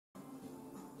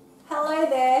Hello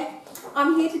there.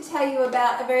 I'm here to tell you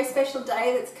about a very special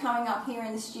day that's coming up here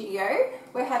in the studio.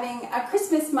 We're having a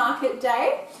Christmas market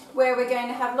day where we're going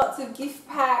to have lots of gift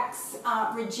packs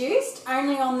reduced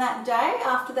only on that day.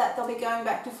 After that they'll be going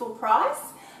back to full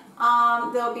price.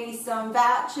 There'll be some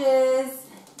vouchers,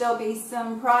 there'll be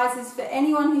some prizes for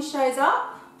anyone who shows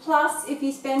up. Plus, if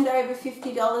you spend over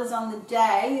 $50 on the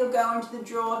day, you'll go into the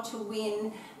draw to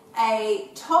win a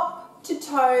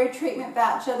top-to-toe treatment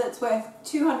voucher that's worth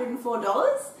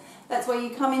 $204. That's where you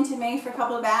come into me for a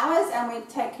couple of hours and we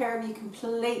take care of you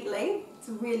completely. It's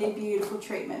a really beautiful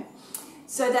treatment.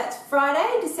 So that's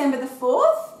Friday, December the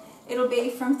 4th. It'll be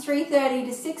from 3:30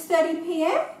 to 6:30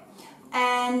 p.m.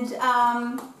 And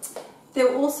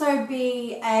there will also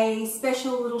be a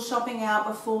special little shopping hour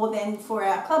before then for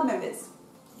our club members.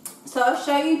 So I'll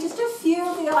show you just a few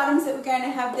of the items that we're going to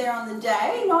have there on the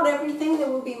day. Not everything, there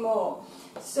will be more.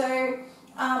 So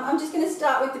I'm just going to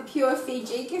start with the Pure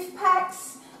Fiji gift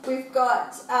packs. We've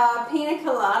got Pina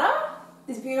Colada,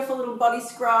 these beautiful little body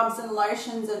scrubs and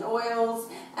lotions and oils,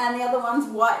 and the other one's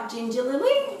White Ginger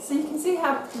Lily. So you can see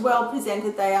how well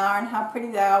presented they are and how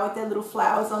pretty they are with their little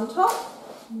flowers on top.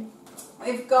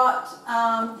 We've got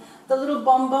the little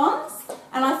bonbons,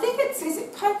 and I think is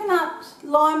it coconut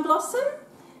lime blossom?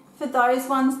 For those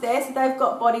ones there, so they've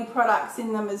got body products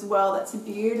in them as well. That's a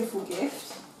beautiful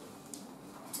gift.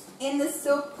 In the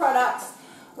silk products,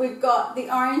 we've got the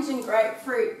orange and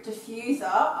grapefruit diffuser.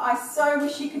 I so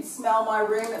wish you could smell my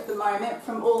room at the moment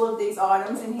from all of these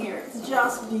items in here. It's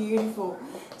just beautiful.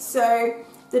 So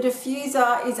the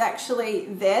diffuser is actually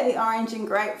there, the orange and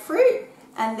grapefruit,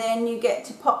 and then you get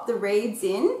to pop the reeds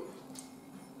in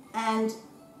and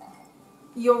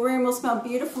your room will smell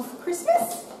beautiful for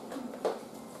Christmas.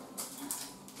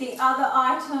 The other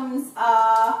items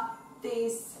are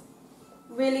these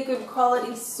really good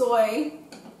quality soy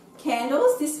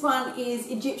candles. This one is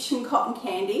Egyptian cotton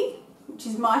candy, which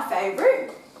is my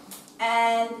favourite.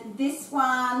 And this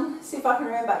one, see if I can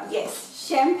remember, yes,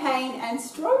 champagne and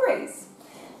strawberries.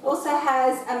 Also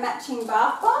has a matching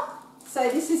bath bomb. So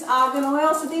this is argan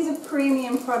oil. So these are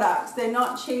premium products. They're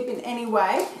not cheap in any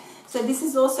way. So this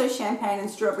is also champagne and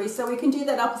strawberries. So we can do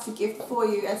that up as a gift for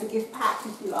you, as a gift pack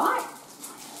if you like.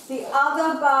 The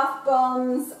other bath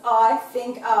bombs I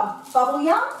think are Bubble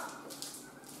Yum.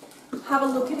 Have a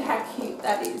look at how cute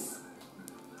that is.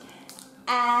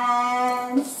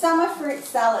 And summer fruit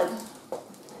salad.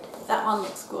 That one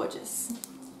looks gorgeous.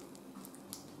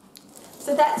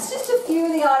 So that's just a few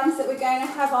of the items that we're going to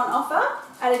have on offer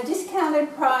at a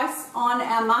discounted price on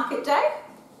our market day.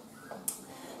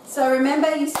 So remember,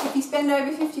 if you spend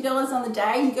over $50 on the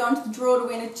day, you go into the draw to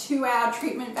win a 2-hour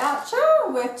treatment voucher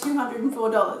worth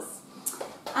 $204.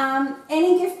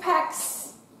 Any gift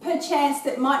packs per chance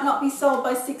that might not be sold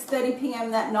by 6:30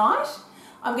 p.m. that night,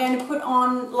 I'm going to put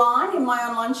online in my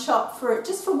online shop for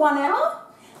just for 1 hour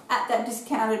at that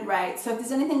discounted rate. So if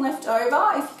there's anything left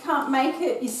over, if you can't make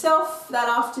it yourself that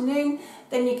afternoon,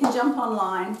 then you can jump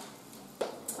online.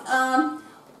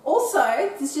 Also,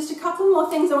 there's just a couple more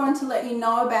things I wanted to let you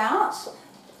know about.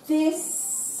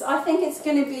 This, I think it's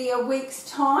going to be a week's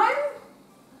time.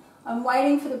 I'm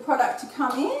waiting for the product to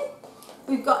come in.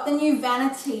 We've got the new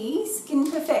Vanity Skin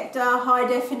Perfector High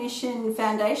Definition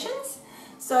Foundations.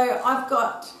 So I've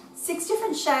got 6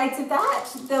 different shades of that.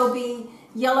 There'll be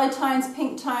yellow tones,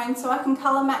 pink tones, so I can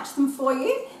colour match them for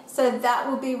you. So that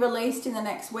will be released in the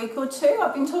next week or two.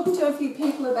 I've been talking to a few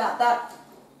people about that.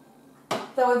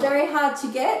 They were very hard to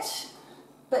get,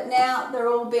 but now they're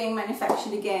all being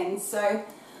manufactured again. So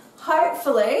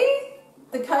hopefully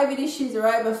the COVID issues are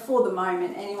over for the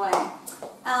moment anyway.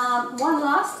 One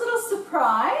last little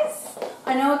surprise.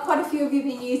 I know quite a few of you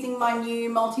have been using my new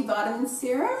multivitamin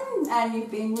serum and you've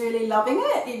been really loving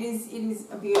it. It is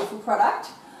a beautiful product.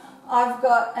 I've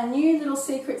got a new little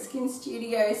Secret Skin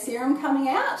Studio serum coming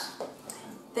out.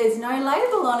 There's no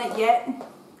label on it yet.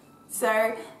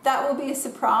 So that will be a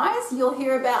surprise. You'll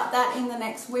hear about that in the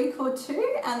next week or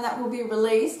two and that will be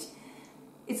released.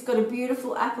 It's got a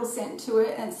beautiful apple scent to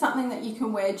it and it's something that you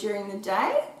can wear during the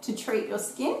day to treat your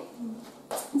skin.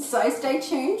 So stay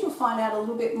tuned, you'll find out a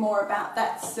little bit more about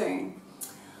that soon.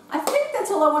 I think that's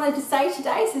all I wanted to say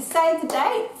today, so save the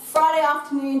date, Friday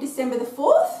afternoon, December the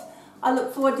 4th. I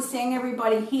look forward to seeing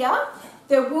everybody here.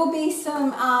 There will be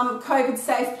some COVID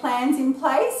safe plans in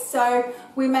place, so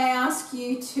we may ask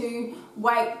you to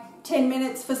wait 10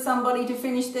 minutes for somebody to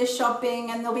finish their shopping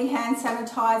and there'll be hand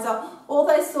sanitizer, all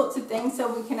those sorts of things,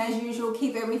 so we can, as usual,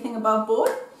 keep everything above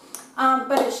board.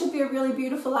 But it should be a really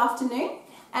beautiful afternoon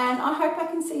and I hope I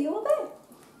can see you all there.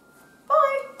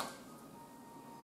 Bye!